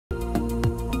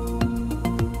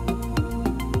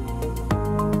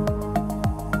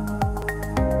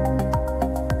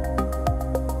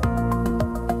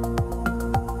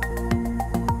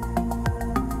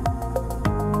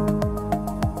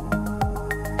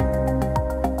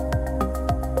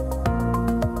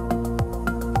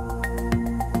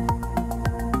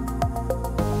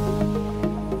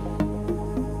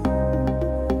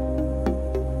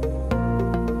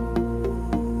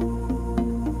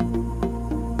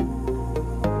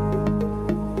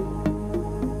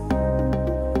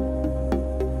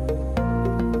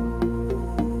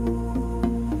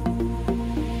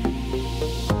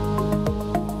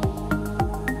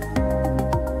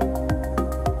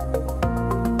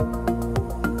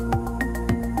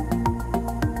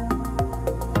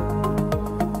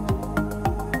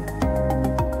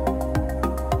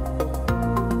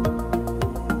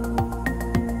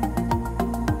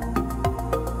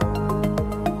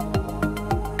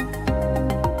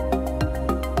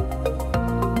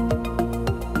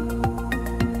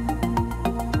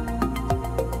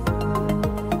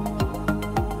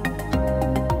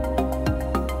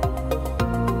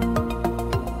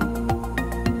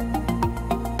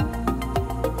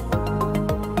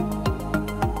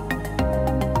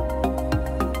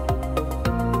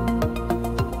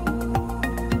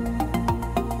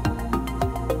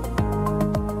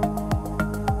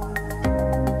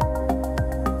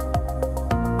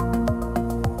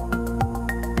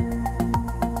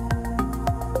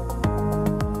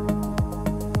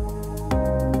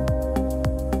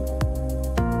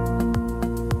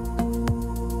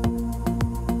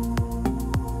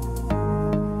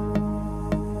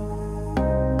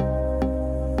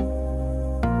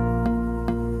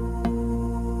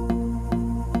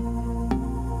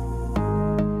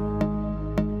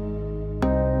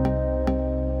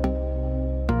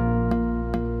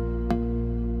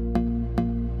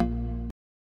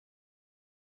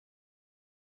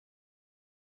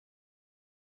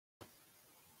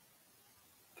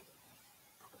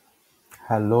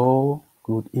Hello,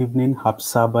 good evening, happy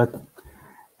Sabbath,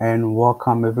 and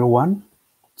welcome everyone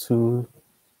to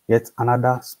yet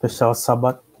another special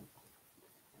Sabbath,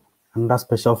 another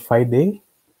special Friday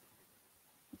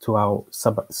to our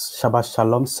Shabbat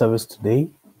Shalom service today.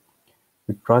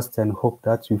 We trust and hope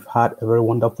that we've had a very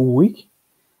wonderful week.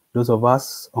 Those of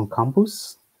us on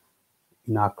campus,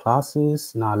 in our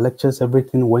classes, in our lectures,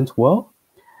 everything went well.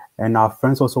 And our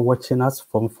friends also watching us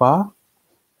from far,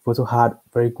 we've also had a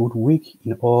very good week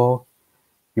in all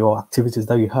your activities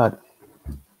that you had.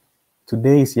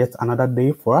 Today is yet another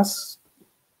day for us.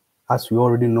 As we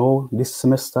already know, this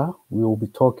semester we will be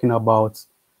talking about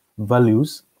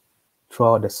values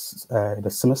throughout the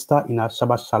semester in our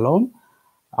Shabbat Shalom,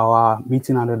 our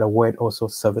meeting under the word also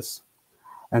service.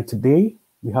 And today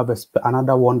we have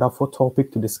another wonderful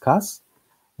topic to discuss.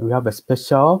 We have a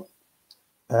special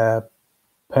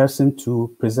person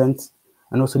to present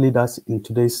and also lead us in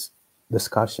today's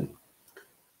discussion.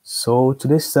 So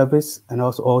today's service and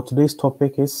also today's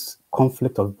topic is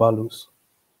conflict of values.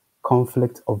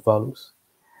 Conflict of values.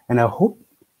 And I hope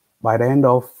by the end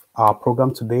of our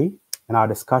program today and our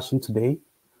discussion today,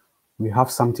 we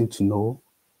have something to know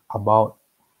about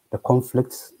the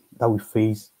conflicts that we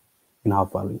face in our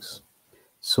values.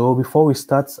 So before we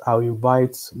start, I'll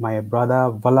invite my brother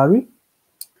Valerie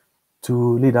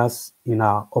to lead us in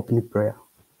our opening prayer.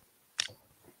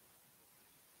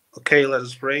 Okay, let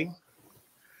us pray.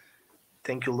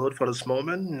 Thank you, Lord, for this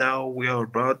moment. Now we are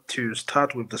about to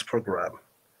start with this program.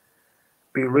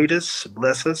 Be with us,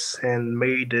 bless us, and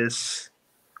may this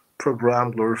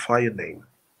program glorify your name.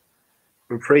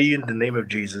 We pray you in the name of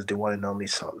Jesus, the one and only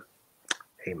Son.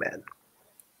 Amen.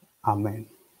 Amen.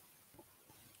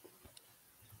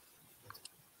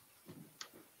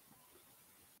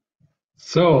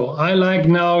 So I like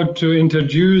now to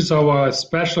introduce our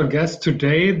special guest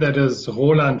today, that is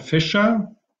Roland Fischer.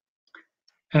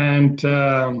 And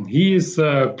he is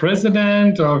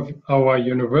president of our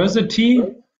university.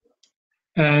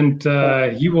 And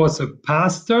he was a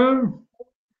pastor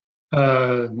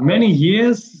many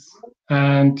years.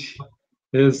 And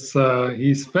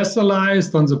he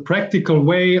specialized on the practical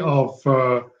way of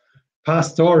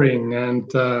pastoring.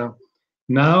 And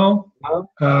now,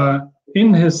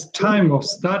 in his time of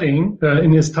studying,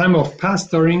 in his time of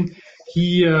pastoring,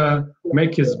 he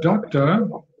make his doctor,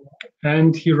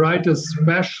 and he write a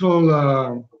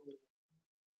special,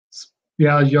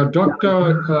 your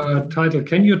doctor title.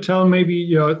 Can you tell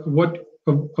maybe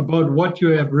about what you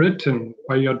have written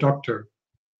by your doctor?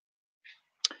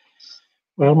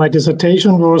 Well, my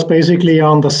dissertation was basically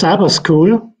on the Sabbath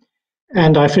School.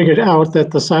 And I figured out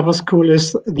that the Sabbath School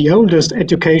is the oldest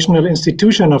educational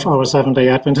institution of our Seventh-day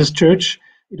Adventist Church.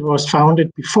 It was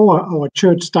founded before our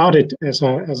church started as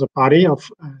a body,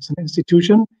 as an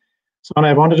institution. So and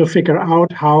I wanted to figure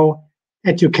out how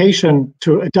education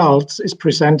to adults is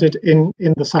presented in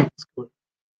the Sabbath School.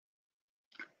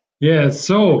 Yeah,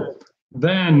 so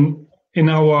then in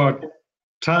our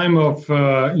time of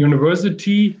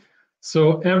university,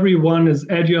 so everyone is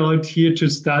adult here to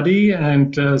study,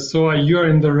 and so you're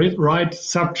in the right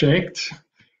subject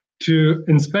to,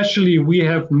 and especially we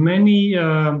have many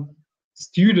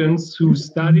students who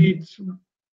studied,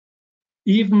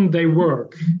 even they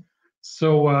work.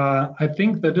 So I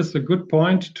think that is a good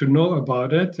point to know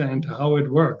about it and how it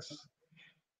works.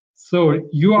 So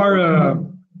you are a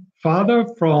father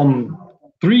from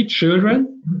 3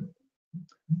 children.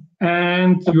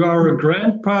 And you are a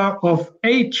grandpa of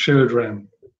 8 children.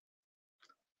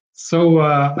 So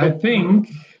I think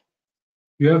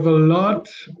you have a lot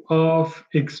of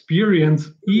experience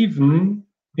even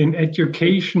in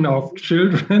education of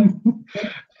children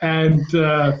and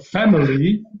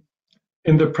family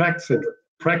in the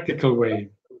practical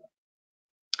way.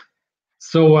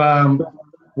 So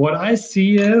what I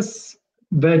see is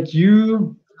that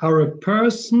you are a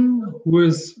person who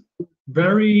is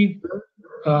very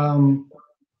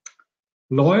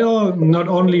loyal not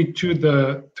only to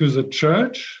the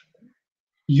church.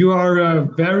 You are a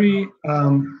very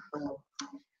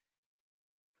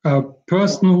a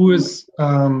person who is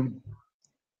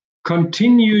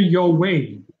continue your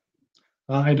way.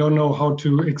 I don't know how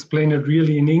to explain it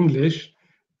really in English,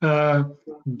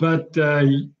 but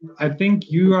I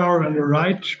think you are in the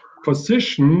right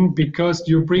position because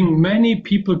you bring many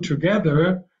people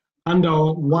together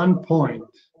under one point.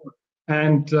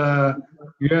 And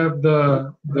you have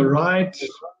the right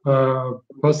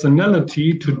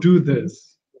personality to do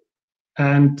this.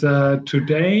 And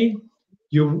today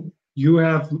you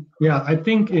have, I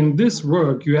think in this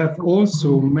work you have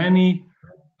also many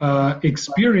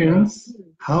experience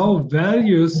how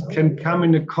values can come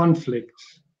in a conflict.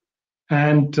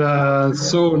 And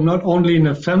so not only in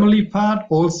a family part,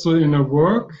 also in a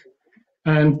work.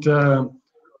 And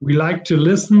we like to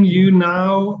listen you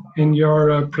now in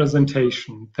your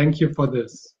presentation. Thank you for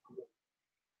this.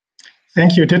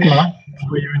 Thank you, Dietmar,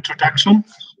 for your introduction.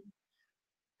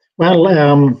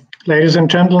 Well, ladies and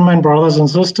gentlemen, brothers and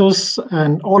sisters,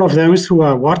 and all of those who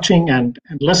are watching and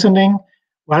listening,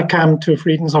 welcome to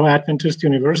Friedensau Adventist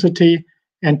University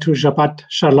and to Shabbat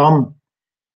Shalom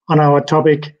on our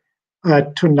topic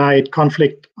tonight,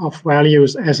 conflict of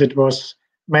values, as it was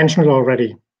mentioned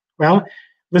already. Well,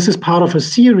 this is part of a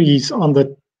series on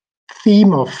the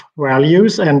theme of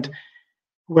values, and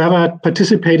whoever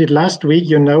participated last week,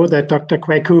 you know that Dr.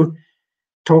 Kweku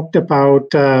talked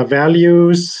about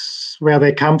values, where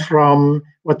they come from,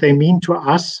 what they mean to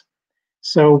us.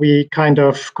 So we kind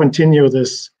of continue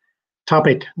this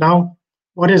topic. Now,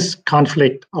 what is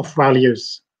conflict of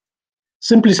values?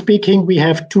 Simply speaking, we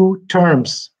have two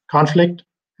terms, conflict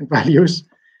and values.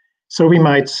 So we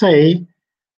might say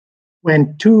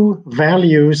when two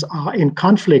values are in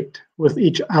conflict with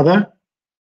each other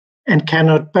and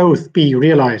cannot both be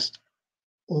realized,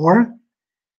 or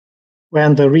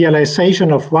when the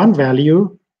realization of one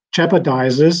value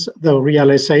jeopardizes the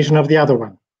realization of the other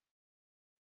one.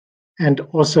 And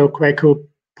also Kweku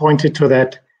pointed to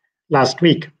that last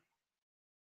week.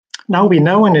 Now we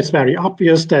know, and it's very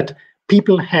obvious, that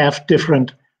people have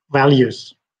different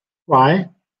values. Why?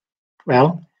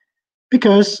 Well,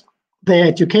 because their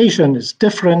education is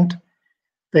different,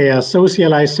 their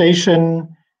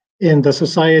socialization in the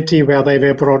society where they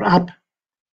were brought up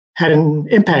had an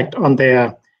impact on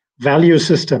their value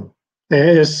system. There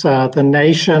is the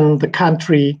nation, the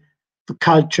country, the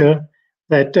culture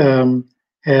that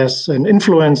has an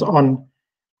influence on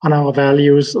our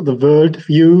values, the world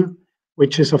view,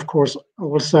 which is of course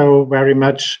also very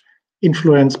much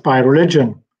influenced by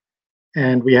religion.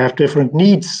 And we have different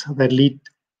needs that lead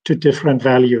to different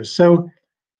values. So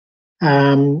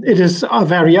it is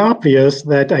very obvious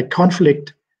that a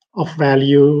conflict of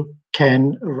value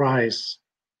can arise.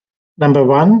 Number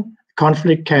one,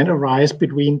 conflict can arise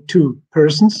between two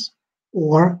persons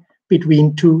or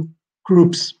between two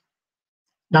groups.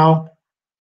 Now,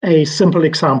 a simple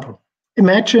example.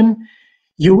 Imagine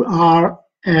you are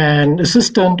an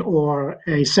assistant or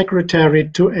a secretary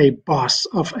to a boss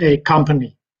of a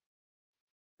company.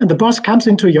 And the boss comes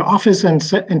into your office and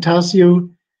tells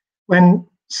you, when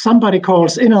somebody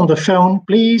calls in on the phone,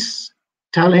 please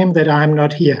tell him that I'm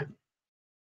not here.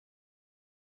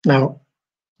 Now,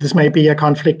 this may be a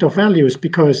conflict of values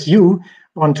because you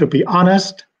want to be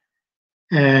honest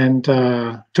and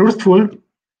truthful,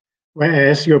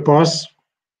 whereas your boss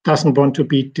doesn't want to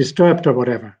be disturbed or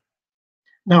whatever.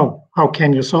 Now, how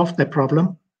can you solve that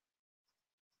problem?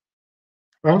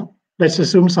 Well, let's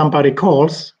assume somebody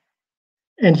calls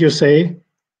and you say,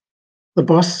 the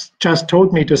boss just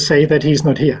told me to say that he's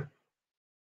not here.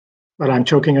 Well, I'm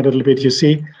joking a little bit, you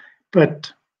see,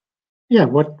 but yeah,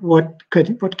 what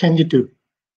can you do?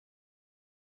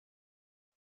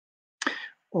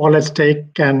 Or let's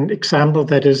take an example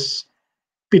that is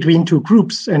between two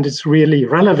groups, and it's really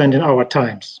relevant in our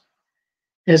times.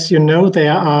 As you know,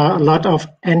 there are a lot of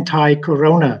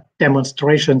anti-corona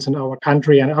demonstrations in our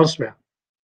country and elsewhere.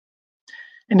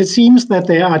 And it seems that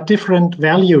there are different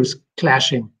values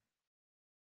clashing.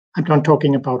 I'm not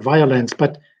talking about violence,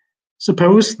 but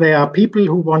suppose there are people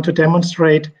who want to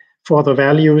demonstrate for the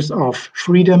values of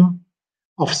freedom,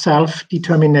 of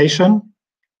self-determination.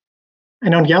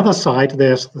 And on the other side,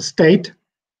 there's the state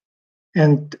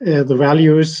and the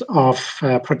values of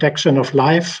protection of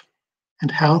life and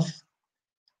health,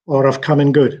 or of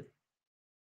common good.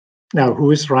 Now,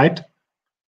 who is right?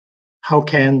 How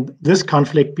can this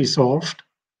conflict be solved?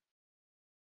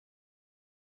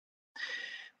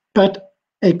 But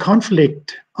a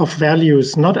conflict of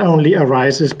values not only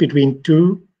arises between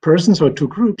two persons or two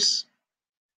groups,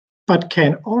 but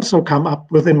can also come up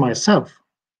within myself.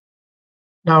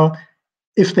 Now,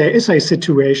 if there is a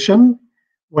situation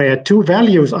where two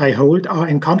values I hold are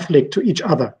in conflict to each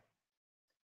other,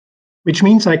 which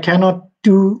means I cannot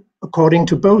do according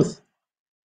to both.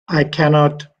 I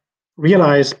cannot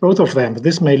realize both of them.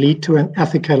 This may lead to an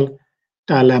ethical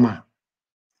dilemma.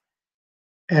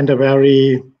 And a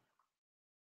very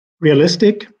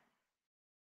realistic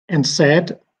and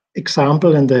sad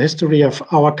example in the history of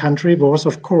our country was,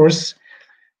 of course,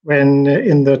 when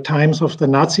in the times of the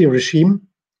Nazi regime,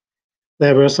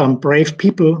 there were some brave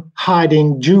people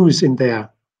hiding Jews in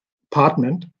their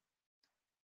apartment.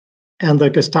 And the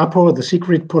Gestapo, the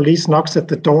secret police, knocks at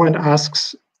the door and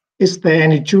asks, is there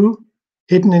any Jew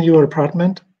hidden in your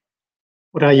apartment?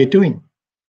 What are you doing?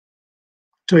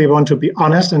 Do you want to be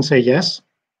honest and say yes?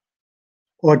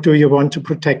 Or do you want to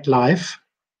protect life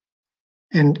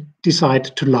and decide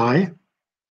to lie?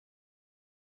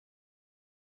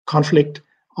 Conflict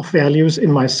of values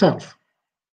in myself.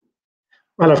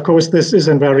 Well, of course, this is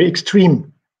a very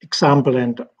extreme example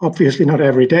and obviously not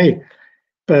every day,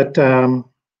 but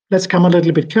let's come a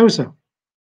little bit closer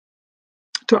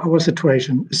to our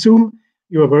situation. Assume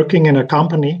you are working in a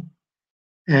company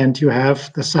and you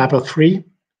have the Sabbath free,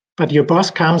 but your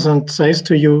boss comes and says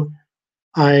to you,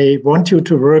 I want you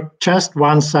to work just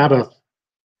one Sabbath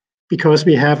because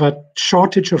we have a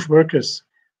shortage of workers.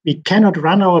 We cannot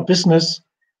run our business.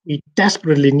 We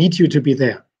desperately need you to be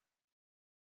there.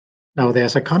 Now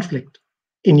there's a conflict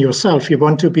in yourself. You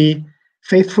want to be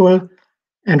faithful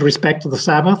and respect the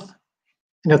Sabbath,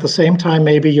 and at the same time,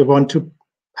 maybe you want to be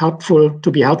helpful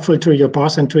to your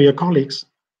boss and to your colleagues.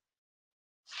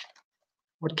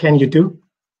 What can you do?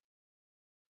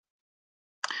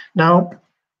 Now,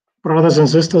 brothers and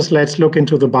sisters, let's look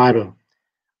into the Bible.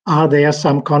 Are there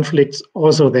some conflicts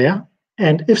also there?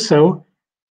 And if so,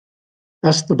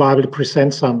 does the Bible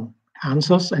present some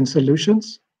answers and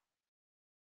solutions?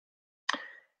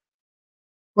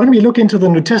 When we look into the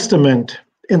New Testament,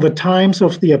 in the times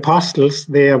of the apostles,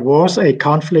 there was a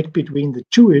conflict between the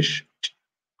Jewish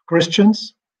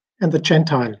Christians and the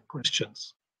Gentile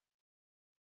Christians.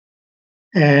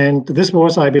 And this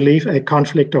was, I believe, a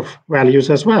conflict of values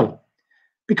as well,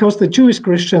 because the Jewish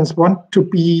Christians want to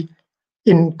be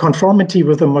in conformity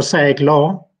with the Mosaic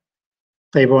law.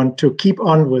 They want to keep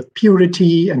on with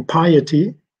purity and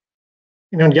piety.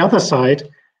 And on the other side,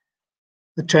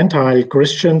 the Gentile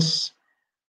Christians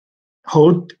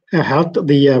held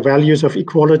the values of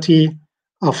equality,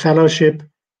 of fellowship,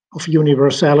 of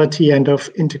universality, and of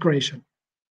integration.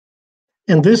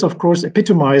 And this, of course,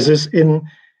 epitomizes in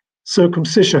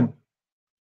circumcision.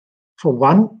 For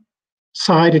one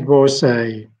side, it was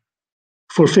a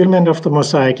fulfillment of the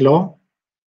Mosaic law,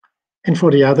 and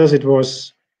for the others, it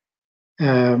was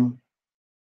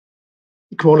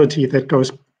equality that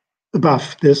goes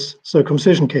above this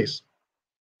circumcision case.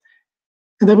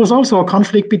 And there was also a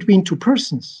conflict between two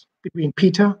persons, between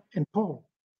Peter and Paul.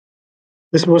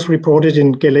 This was reported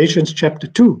in Galatians chapter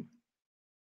 2.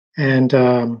 And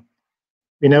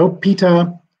we know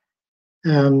Peter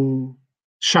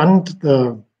shunned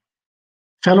the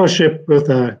fellowship with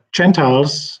the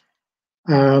Gentiles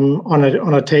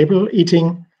on a table,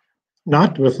 eating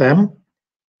not with them,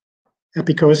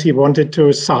 because he wanted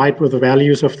to side with the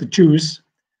values of the Jews,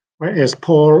 whereas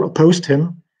Paul opposed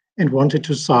him and wanted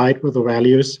to side with the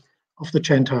values of the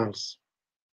Gentiles.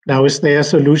 Now, is there a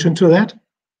solution to that?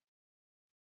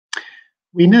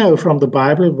 We know from the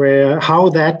Bible how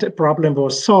that problem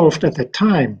was solved at that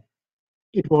time.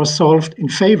 It was solved in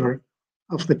favor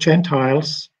of the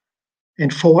Gentiles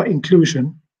and for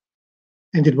inclusion,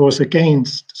 and it was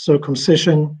against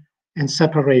circumcision and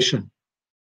separation.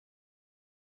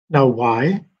 Now,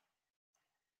 why?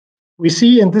 We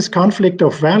see in this conflict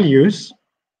of values,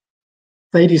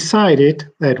 they decided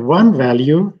that one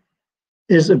value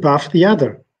is above the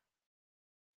other.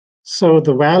 So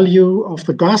the value of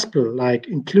the gospel, like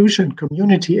inclusion,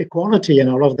 community, equality, and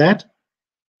all of that,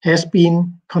 has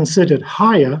been considered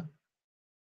higher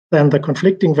than the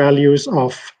conflicting values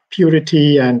of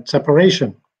purity and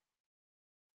separation.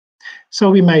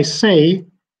 So we may say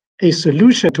a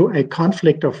solution to a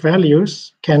conflict of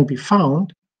values can be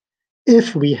found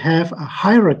if we have a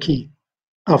hierarchy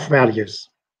of values.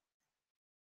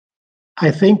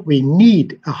 I think we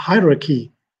need a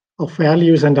hierarchy of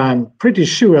values, and I'm pretty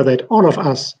sure that all of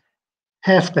us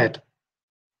have that,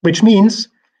 which means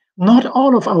not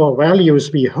all of our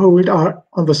values we hold are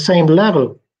on the same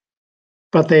level,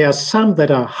 but there are some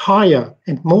that are higher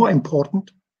and more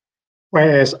important,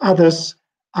 whereas others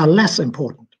are less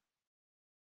important.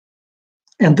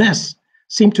 And this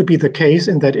seemed to be the case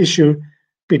in that issue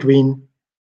between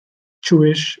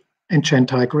Jewish and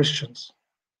Gentile Christians.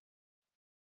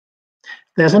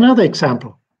 There's another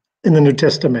example in the New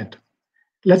Testament.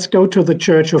 Let's go to the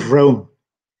Church of Rome.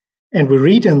 And we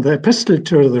read in the epistle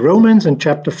to the Romans in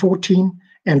chapter 14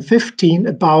 and 15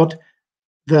 about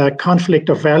the conflict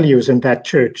of values in that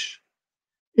church.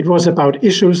 It was about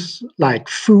issues like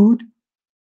food,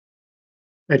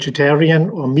 vegetarian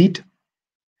or meat.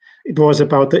 It was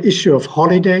about the issue of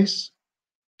holidays,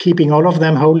 keeping all of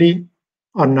them holy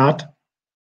or not.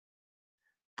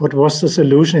 What was the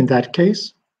solution in that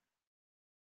case?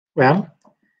 Well,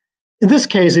 in this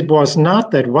case, it was not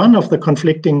that one of the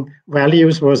conflicting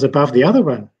values was above the other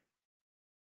one.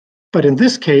 But in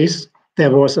this case,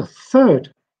 there was a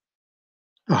third,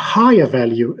 a higher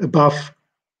value above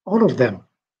all of them.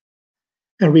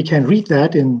 And we can read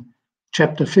that in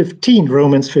chapter 15,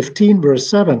 Romans 15, verse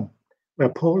 7, where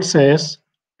Paul says,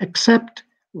 accept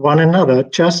one another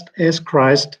just as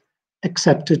Christ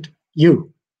accepted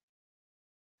you.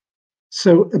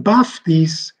 So above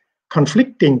these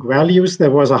conflicting values,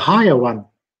 there was a higher one,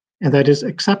 and that is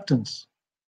acceptance.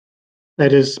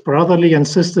 That is brotherly and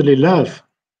sisterly love.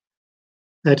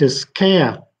 That is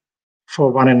care for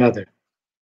one another.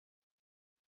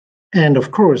 And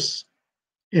of course,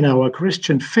 in our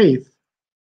Christian faith,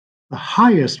 the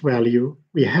highest value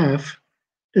we have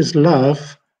is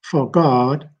love for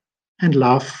God and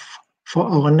love for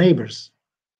our neighbors.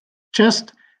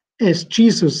 Just as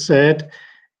Jesus said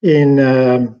in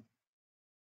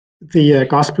the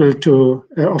Gospel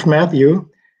of Matthew,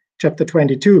 chapter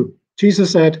 22,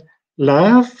 Jesus said,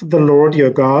 love the Lord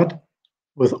your God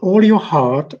with all your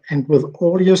heart and with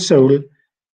all your soul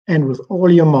and with all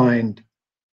your mind.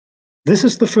 This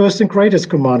is the first and greatest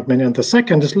commandment, and the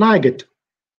second is like it.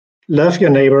 Love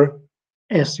your neighbor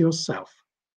as yourself.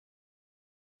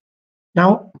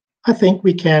 Now, I think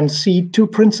we can see two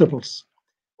principles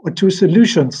or two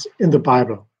solutions in the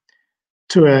Bible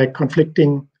to a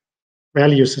conflicting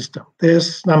value system.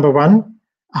 There's number one,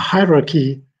 a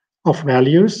hierarchy of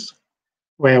values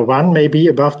where one may be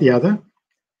above the other.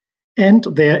 And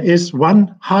there is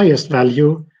one highest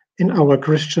value in our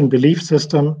Christian belief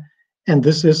system, and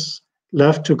this is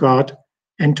love to God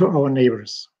and to our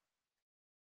neighbors.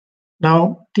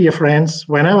 Now, dear friends,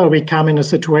 whenever we come in a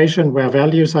situation where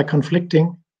values are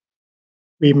conflicting,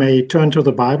 we may turn to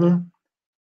the Bible,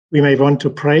 we may want to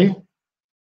pray,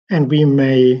 and we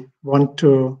may want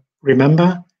to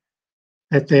remember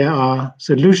that there are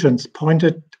solutions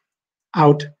pointed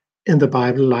out in the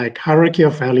Bible, like hierarchy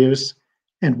of values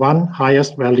and one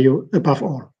highest value above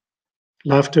all,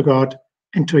 love to God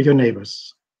and to your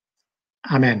neighbors.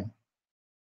 Amen.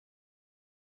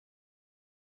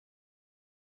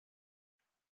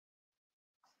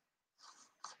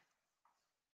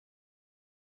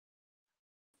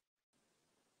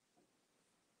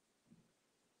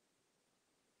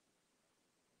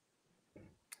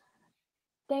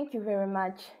 Thank you very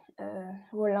much,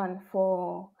 Roland,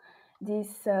 for this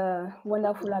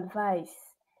wonderful advice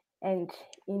and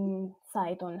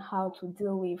insight on how to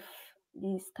deal with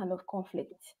this kind of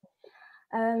conflict.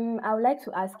 I would like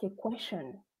to ask a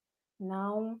question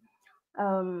now.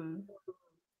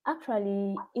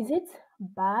 Actually, is it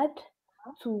bad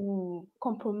to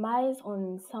compromise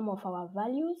on some of our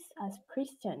values as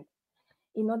Christians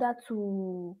in order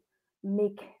to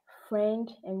make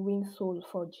friend and win souls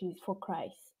for Jesus, for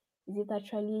Christ? Is it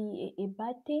actually a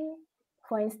bad thing?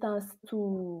 For instance,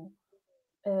 to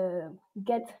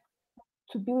get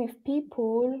to be with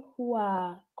people who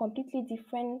are completely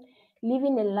different,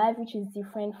 living a life which is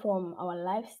different from our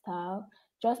lifestyle,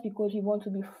 just because we want to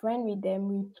be friends with them,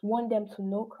 we want them to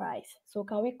know Christ. So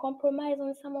can we compromise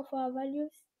on some of our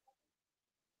values?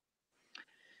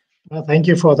 Well, thank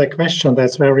you for the question.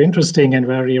 That's very interesting and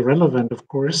very relevant, of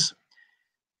course.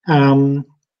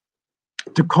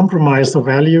 To compromise the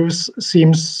values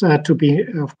seems to be,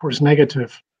 of course,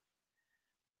 negative.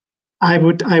 I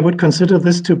would consider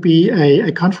this to be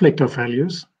a conflict of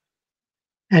values.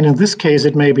 And in this case,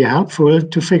 it may be helpful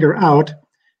to figure out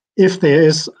if there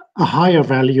is a higher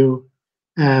value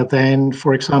than,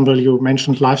 for example, you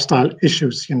mentioned lifestyle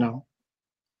issues,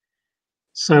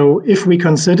 So if we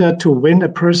consider to win a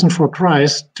person for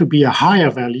Christ to be a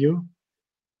higher value,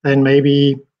 then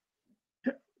maybe,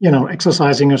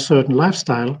 exercising a certain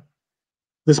lifestyle,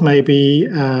 this may be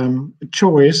a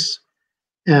choice,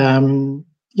 in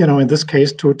this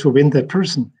case, to win that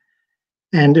person.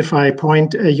 And if I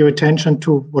point your attention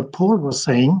to what Paul was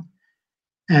saying,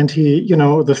 and he,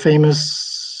 the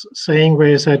famous saying where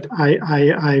he said,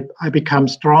 I become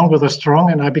strong with the strong,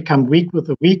 and I become weak with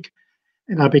the weak,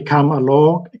 and I become a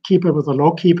law keeper with the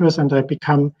law keepers, and I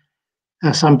become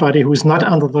somebody who's not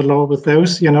under the law with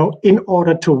those, in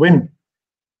order to win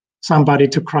somebody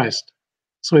to Christ.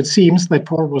 So it seems that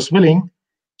Paul was willing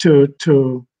to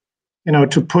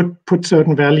put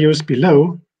certain values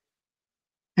below,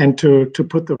 and to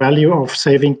put the value of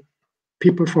saving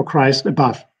people for Christ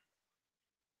above.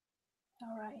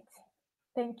 All right.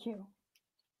 Thank you.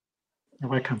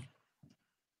 You're welcome.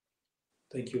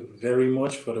 Thank you very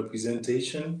much for the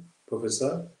presentation,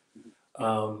 Professor.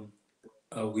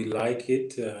 We like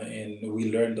it and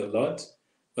we learned a lot.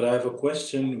 But I have a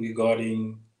question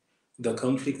regarding the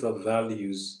conflict of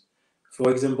values.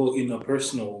 For example, in a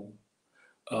personal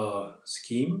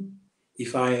scheme,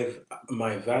 if I have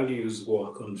my values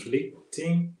were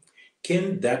conflicting,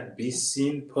 can that be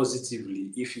seen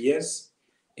positively? If yes,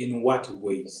 in what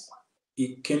ways?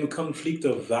 It can conflict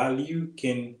of value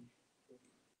can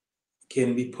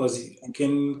be positive.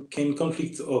 Can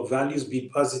conflict of values be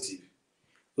positive?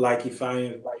 Like if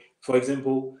for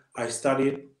example, I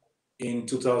started in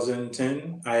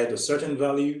 2010, I had a certain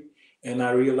value, and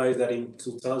I realized that in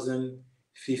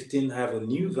 2015 I have a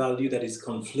new value that is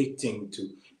conflicting to.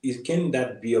 Can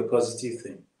that be a positive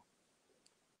thing?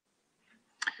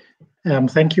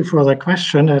 Thank you for the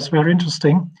question. That's very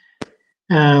interesting.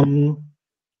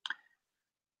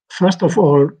 First of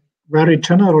all, very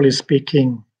generally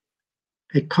speaking,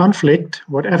 a conflict,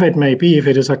 whatever it may be, if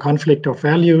it is a conflict of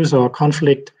values or a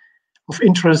conflict of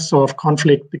interests or of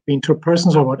conflict between two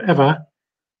persons or whatever,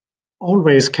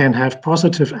 always can have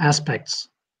positive aspects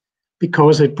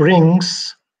because it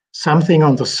brings something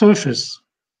on the surface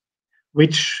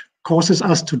which causes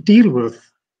us to deal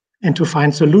with and to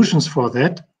find solutions for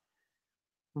that,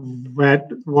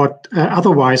 what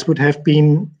otherwise would have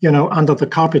been, under the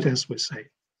carpet, as we say.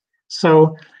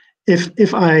 So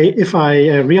if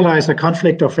I realize a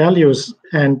conflict of values,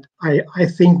 and I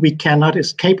think we cannot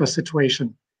escape a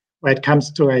situation where it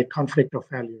comes to a conflict of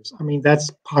values. I mean, that's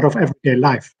part of everyday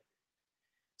life.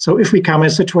 So if we come in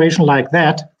a situation like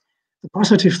that, the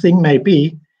positive thing may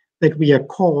be that we are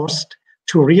caused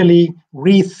to really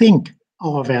rethink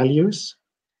our values.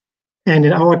 And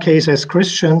in our case, as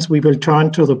Christians, we will turn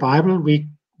to the Bible, we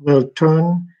will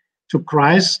turn to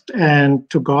Christ and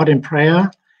to God in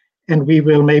prayer, and we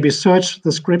will maybe search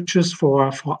the scriptures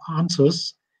for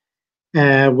answers,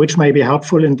 which may be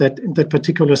helpful in that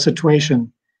particular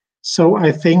situation. So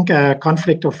I think a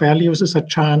conflict of values is a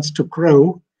chance to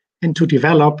grow and to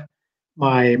develop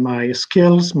my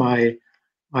skills, my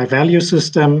value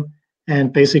system,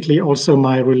 and basically also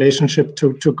my relationship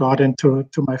to God and to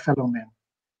my fellow men.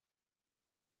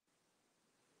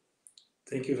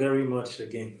 Thank you very much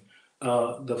again.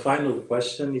 The final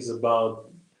question is about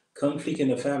conflict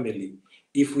in a family.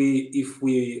 If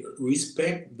we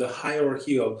respect the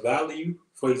hierarchy of value,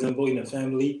 for example, in a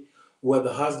family where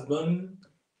the husband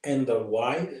and the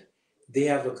wife, they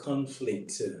have a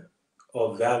conflict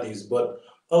of values, but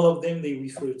all of them, they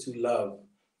refer to love.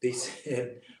 They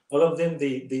said, all of them,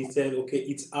 they said, okay,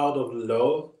 it's out of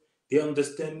love. They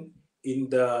understand in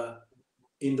the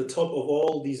top of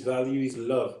all these values is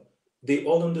love. They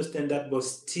all understand that, but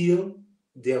still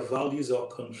their values are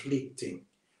conflicting.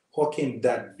 How can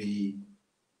that be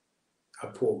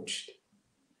approached?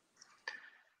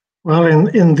 Well,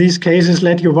 in these cases,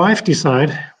 let your wife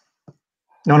decide.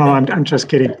 No, I'm just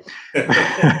kidding.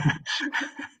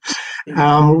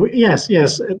 Yes.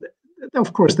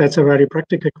 Of course, that's a very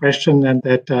practical question, and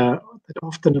that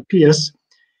often appears.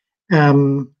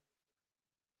 When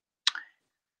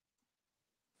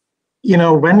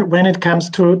it comes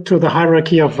to the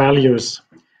hierarchy of values,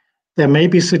 there may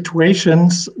be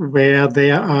situations where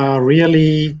there are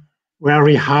really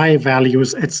very high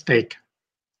values at stake.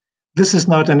 This is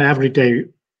not an everyday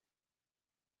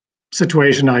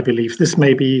situation, I believe. This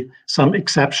may be some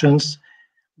exceptions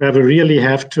where we really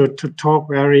have to talk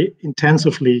very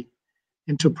intensively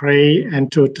and to pray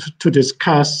and to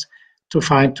discuss to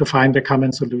find a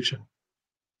common solution.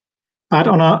 But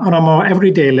on a more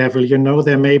everyday level,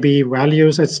 there may be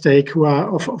values at stake who are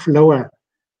of lower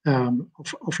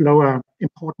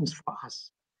importance for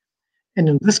us. And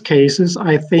in these cases,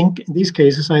 I think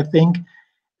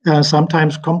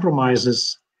sometimes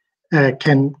compromises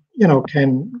can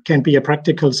be a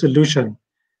practical solution,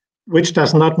 which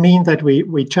does not mean that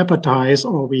we jeopardize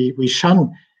or we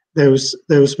shun those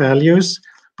values,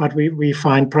 but we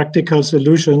find practical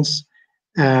solutions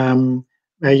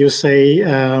where you say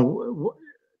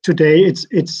today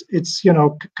it's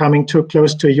coming too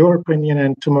close to your opinion,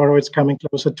 and tomorrow it's coming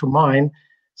closer to mine.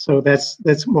 So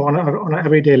that's more on an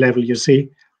everyday level, you see.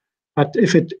 But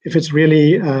if it's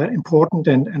really important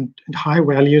and high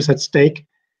values at stake,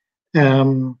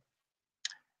 I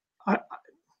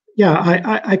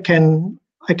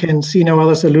can see no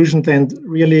other solution than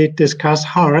really discuss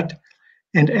hard.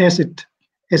 And as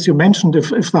you mentioned,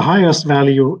 if the highest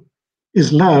value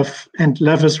is love, and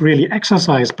love is really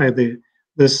exercised by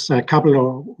this couple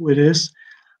or who it is,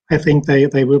 I think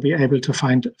they will be able to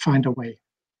find a way.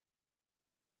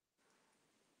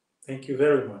 Thank you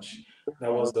very much.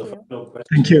 That was the final question.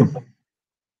 Thank you.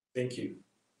 Thank you.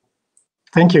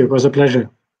 Thank you. It was a pleasure.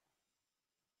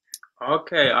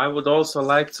 Okay, I would also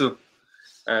like to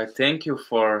thank you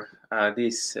for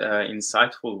these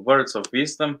insightful words of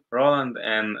wisdom, Roland,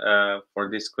 and for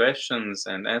these questions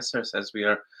and answers as we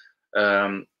have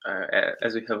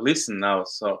listened now.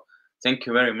 So thank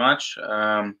you very much.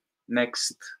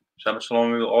 Next Shabbat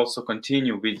Shalom, we will also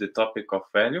continue with the topic of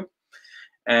value.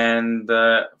 And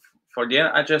for the end,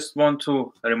 I just want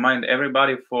to remind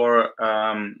everybody for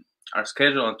our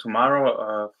schedule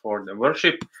tomorrow for the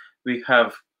worship. We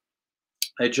have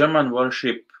a German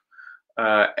worship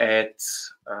at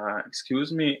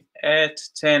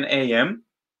 10 a.m.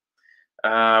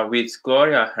 With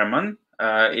Gloria Herman.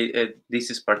 This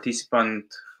is participant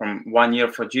from 1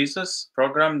 Year for Jesus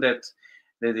program that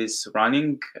is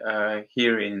running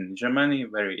here in Germany.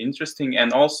 Very interesting.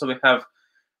 And also we have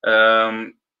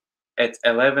at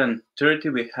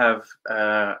 11:30 we have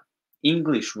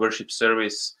English worship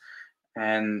service,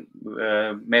 and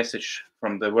message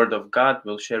from the Word of God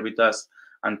will share with us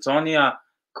Antonia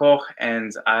Koch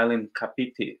and Eileen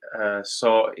Capiti.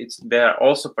 So there are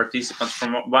also participants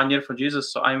from 1 Year for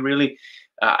Jesus. So I'm really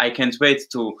I can't wait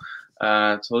to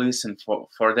listen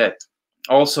for that.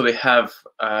 Also, we have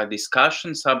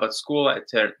discussion Sabbath school at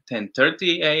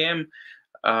 10:30 a.m.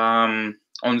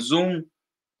 On Zoom.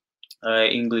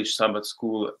 English Sabbath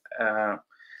school.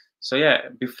 So yeah,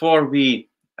 before we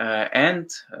end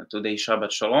today's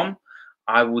Shabbat Shalom,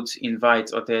 I would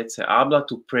invite Otece Abla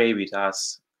to pray with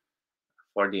us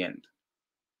for the end.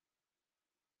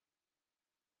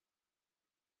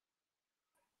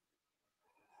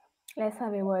 Let's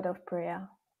have a word of prayer.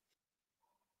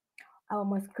 Our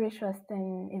most gracious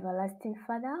and everlasting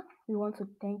Father, we want to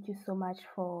thank you so much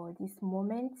for this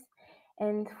moment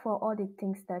and for all the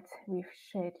things that we've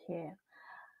shared here.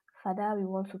 Father, we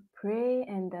want to pray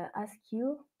and ask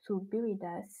you to be with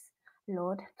us,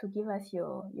 Lord, to give us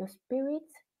your spirit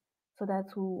so that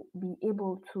we'll be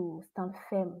able to stand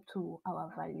firm to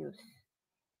our values.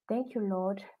 Thank you,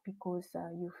 Lord, because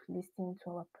you've listened to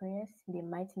our prayers. In the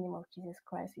mighty name of Jesus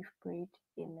Christ, we've prayed.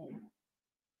 Amen.